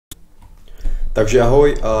Takže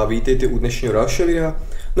ahoj a vítejte u dnešního dalšího videa.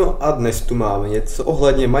 No a dnes tu máme něco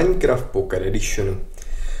ohledně Minecraft Pocket Editionu.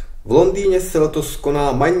 V Londýně se letos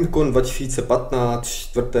koná Minecon 2015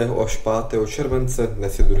 4. až 5. července,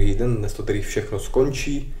 dnes je druhý den, dnes to tedy všechno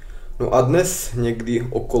skončí. No a dnes někdy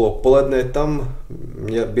okolo poledne tam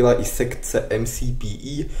byla i sekce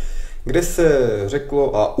MCPE, kde se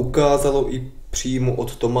řeklo a ukázalo i přímo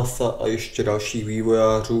od Tomasa a ještě dalších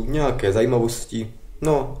vývojářů nějaké zajímavosti.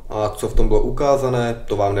 No a co v tom bylo ukázané,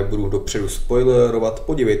 to vám nebudu dopředu spoilerovat,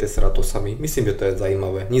 podívejte se na to sami, myslím, že to je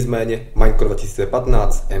zajímavé. Nicméně, Minecraft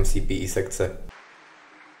 2015, MCPE sekce.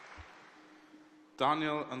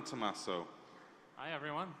 Daniel and Tommaso. Hi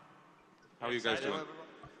everyone. How are you guys doing?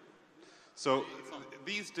 So,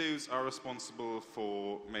 these dudes are responsible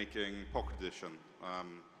for making Pocket Edition,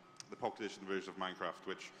 the Pocket Edition version of Minecraft,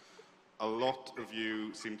 which a lot of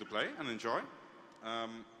you seem to play and enjoy.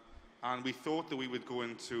 And we thought that we would go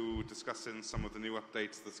into discussing some of the new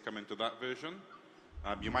updates that's come into that version.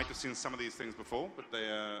 You might have seen some of these things before, but they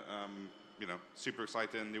are, you know, super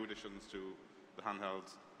exciting new additions to the handheld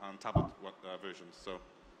and tablet versions. So,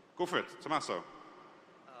 go for it, Tommaso.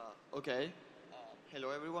 Okay. Hello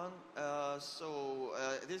everyone.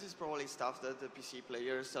 This is probably stuff that the PC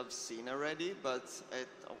players have seen already, but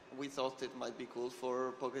we thought it might be cool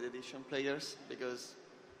for Pocket Edition players because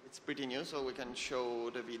it's pretty new, so we can show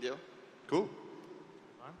the video. Cool.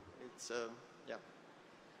 It's yeah.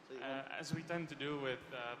 So as we tend to do with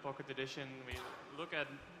Pocket Edition, we look at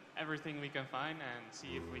everything we can find and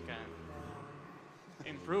see if we can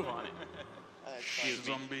improve on it. Kill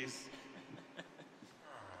zombies.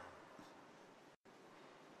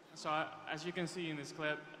 So as you can see in this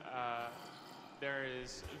clip, there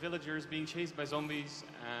is villagers being chased by zombies,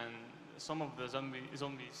 and some of the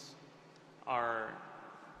zombies are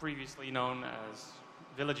previously known as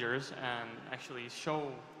villagers and actually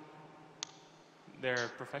show their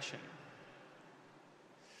profession.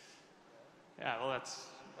 Yeah, well,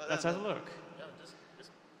 let's have a look. Yeah,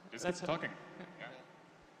 just talking. Yeah.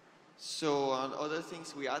 So other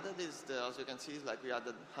things we added is, as you can see, we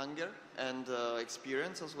added hunger and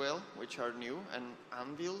experience as well, which are new, and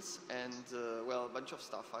anvils, and well, a bunch of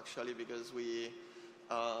stuff actually, because we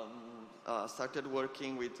started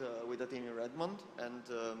working with a team in Redmond, and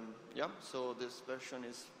yeah, so this version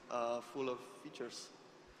is full of features.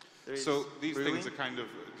 So these things are kind of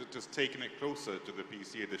just taking it closer to the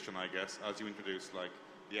PC edition, I guess, as you introduce like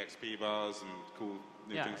the XP bars and cool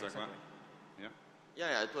new things like that. Yeah.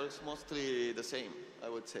 Yeah, it was mostly the same, I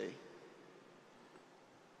would say.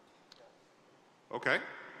 Okay.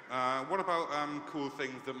 What about cool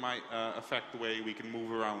things that might affect the way we can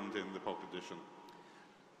move around in the Pocket Edition?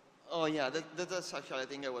 Oh yeah, that's actually, I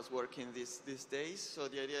think I was working these days. So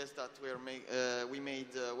the idea is that we made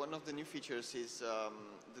one of the new features is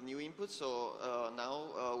the new input. So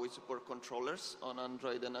now we support controllers on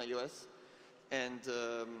Android and iOS, and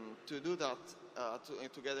to do that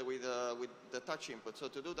together with the touch input. So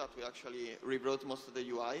to do that, we actually rewrote most of the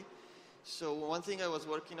UI. So one thing I was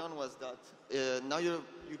working on was that now you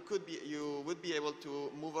would be able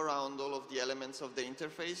to move around all of the elements of the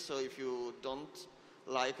interface. So if you don't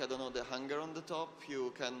like, I don't know, the hunger on the top,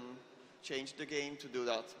 you can change the game to do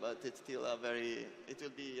that, but it's still a it will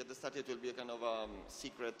be, at the start it will be a kind of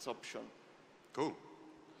secret option. Cool.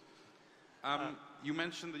 You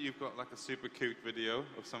mentioned that you've got like a super cute video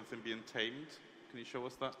of something being tamed. Can you show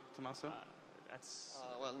us that, Tommaso?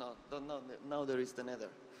 Well, no, now there is the nether.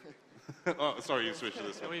 Oh, sorry, you switched to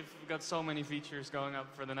this one. We've got so many features going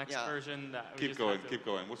up for the next version that we keep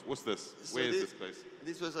going. What's this? So Where is this place?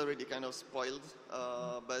 This was already kind of spoiled,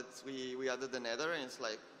 but we added the nether, and it's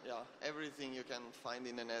like, yeah, everything you can find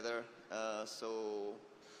in the nether. So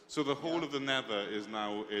the whole of the nether is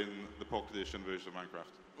now in the Pocket Edition version of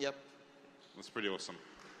Minecraft? Yep. That's pretty awesome.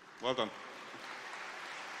 Well done.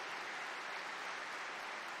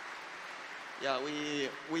 Yeah,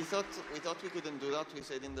 we thought we couldn't do that. We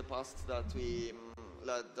said in the past that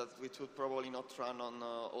it would probably not run on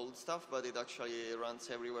old stuff, but it actually runs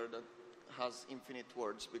everywhere that has infinite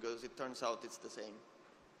words, because it turns out it's the same.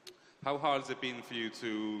 How hard has it been for you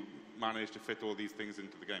to manage to fit all these things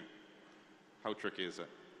into the game? How tricky is it?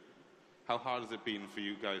 How hard has it been for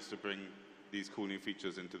you guys to bring these cool new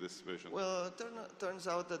features into this version? Well, it turns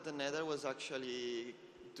out that the nether was actually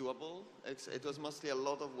doable. It was mostly a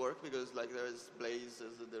lot of work, because like there is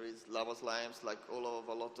blazes, there is lava slimes, like a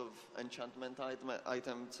lot of enchantment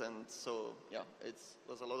items, and so yeah, it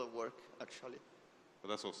was a lot of work actually. Well,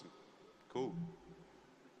 that's awesome. Cool.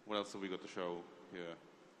 What else have we got to show here?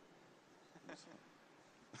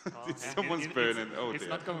 Someone's burning. Oh it's dear.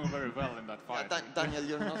 not going very well in that fight. Daniel,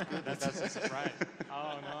 you're not good. That's a surprise.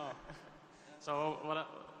 Oh no. So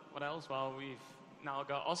what else? Well, we've now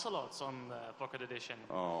got ocelots on the Pocket Edition,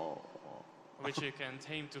 which you can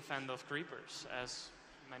tame to fend off creepers, as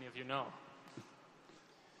many of you know.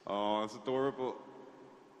 Oh, that's adorable.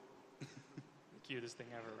 The cutest thing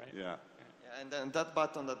ever, right? Yeah. And then that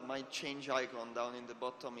button that might change icon down in the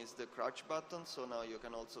bottom is the crouch button. So now you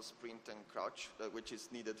can also sprint and crouch, which is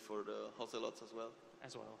needed for the ocelots as well.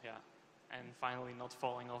 As well, yeah. And finally not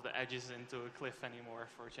falling off the edges into a cliff anymore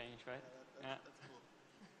for a change, right? Yeah.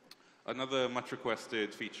 Another much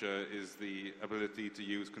requested feature is the ability to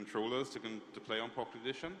use controllers to play on Pocket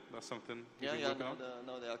Edition. That's something you've been working on?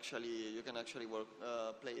 No, you can actually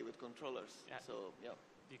play with controllers. Yeah. So, yeah.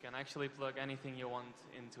 You can actually plug anything you want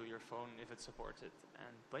into your phone if it supports it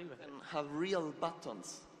and play with it. And have real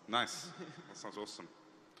buttons. Nice. That sounds awesome.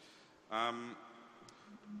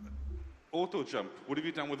 Auto jump. What have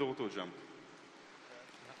you done with auto jump?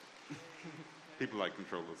 People like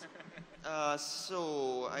controllers.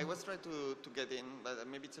 So I was trying to get in, but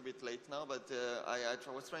maybe it's a bit late now, but I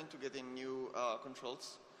was trying to get in new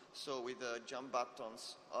controls. So with the jump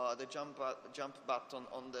buttons, the jump button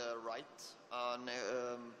on the right,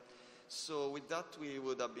 so with that we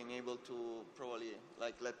would have been able to probably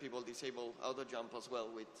let people disable auto jump as well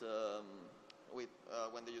with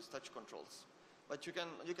when they use touch controls. But you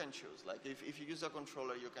can choose. Like if you use a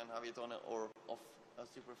controller, you can have it on or off as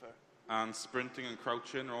you prefer. And sprinting and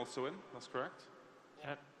crouching are also in. That's correct.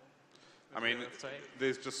 Yeah. I mean,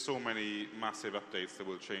 there's just so many massive updates that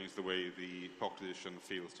will change the way the Pocket Edition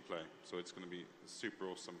feels to play. So it's going to be super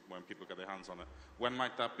awesome when people get their hands on it. When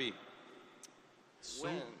might that be?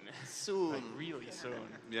 Soon. Soon. Like really soon.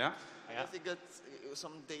 Yeah? I think that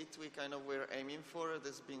some date we kind of were aiming for.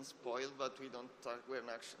 That's been spoiled, but we're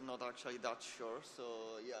not actually that sure.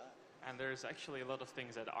 So yeah. And there's actually a lot of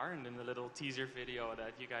things that aren't in the little teaser video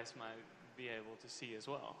that you guys might be able to see as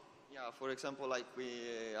well. Yeah, for example, like we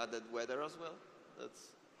added weather as well.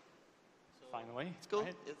 Finally. It's cool.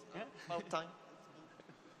 Right? It's about time.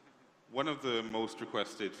 One of the most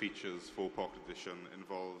requested features for Pocket Edition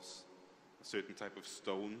involves a certain type of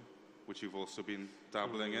stone, which you've also been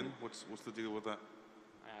dabbling in. What's the deal with that?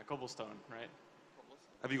 Cobblestone, right?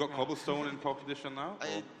 Have you got cobblestone in Pocket Edition now?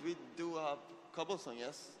 We do have cobblestone,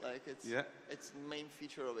 yes. Like it's the main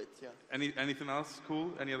feature of it. Yeah. Anything else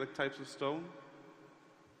cool? Any other types of stone?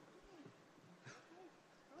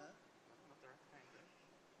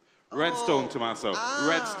 Redstone, Tommaso.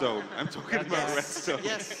 Redstone. I'm talking about redstone.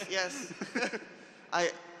 Yes.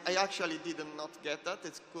 I actually did not get that.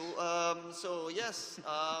 It's cool. So yes,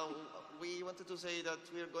 we wanted to say that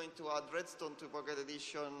we're going to add redstone to Pocket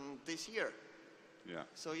Edition this year. Yeah.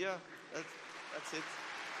 So yeah, that's it.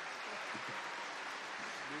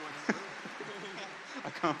 I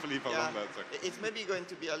can't believe how long that took. It's maybe going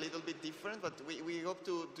to be a little bit different, but we hope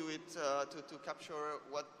to do it to capture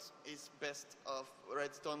what is best of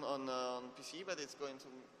redstone on PC, but it's going to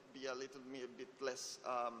be a little bit less,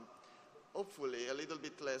 hopefully, a little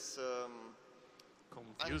bit less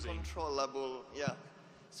confusing, uncontrollable. Yeah.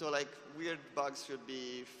 So like weird bugs should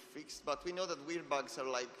be fixed, but we know that weird bugs are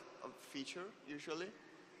like a feature usually.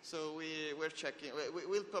 So we're checking.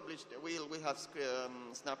 We'll publish. We'll have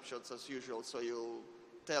snapshots as usual. So you'll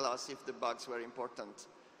tell us if the bugs were important.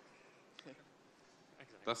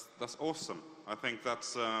 That's awesome. I think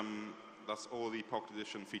that's all the Pocket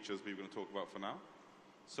Edition features we were going to talk about for now.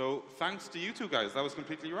 So thanks to you two guys. That was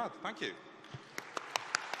completely rad. Thank you.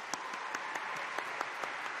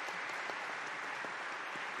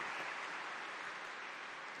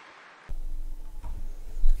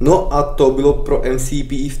 No a to bylo pro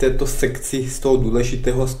MCP v této sekci z toho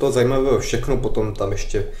důležitého, z toho zajímavého všechno. Potom tam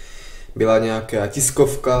ještě byla nějaká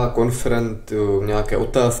tiskovka, konferent, nějaké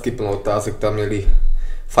otázky, plno otázek tam měli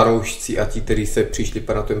fanoušci a ti, kteří se přišli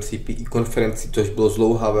na tu MCP konferenci, což bylo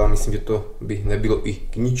zdlouhavé a myslím, že to by nebylo i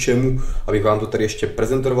k ničemu, abych vám to tady ještě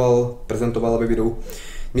prezentoval ve videu.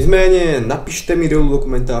 Nicméně napište mi dolů do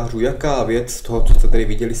komentářů, jaká věc z toho, co jste tady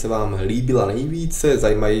viděli, se vám líbila nejvíce,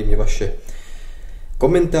 zajímají mě vaše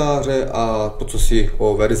komentáře a to, co si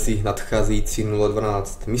o verzi nadcházející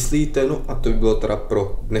 0.12 myslíte. No a to by bylo teda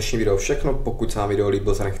pro dnešní video všechno. Pokud se vám video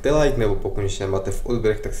líbilo, zanechte like, nebo pokud ještě nemáte v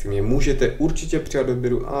odběrech, tak si mě můžete určitě přidat do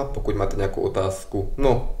odběru a pokud máte nějakou otázku,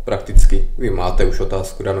 no prakticky vy máte už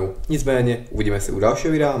otázku danou. Nicméně uvidíme se u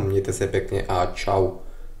dalšího videa, mějte se pěkně a čau.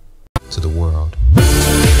 To the world.